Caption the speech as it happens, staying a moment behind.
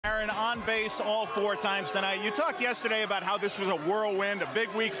Aaron, on base all 4 times tonight. You talked yesterday about how this was a whirlwind, a big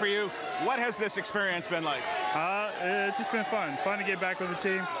week for you. What has this experience been like? It's just been fun. Fun to get back with the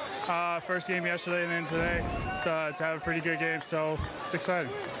team. First game yesterday and then today to have a pretty good game, so it's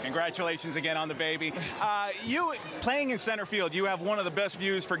exciting. Congratulations again on the baby. You playing in center field, you have one of the best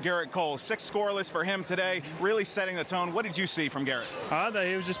views for Garrett Cole. 6 scoreless for him today, really setting the tone. What did you see from Garrett? That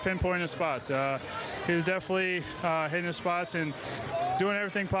he was just pinpointing his spots. He was definitely hitting his spots and doing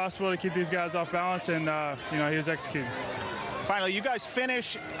everything possible to keep these guys off balance, and he was executing. Finally, you guys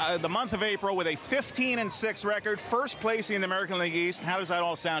finish the month of April with a 15-6 record, first place in the American League East. How does that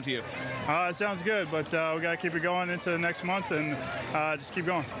all sound to you? It sounds good, but we got to keep it going into the next month and just keep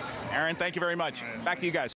going. Aaron, thank you very much. Back to you guys.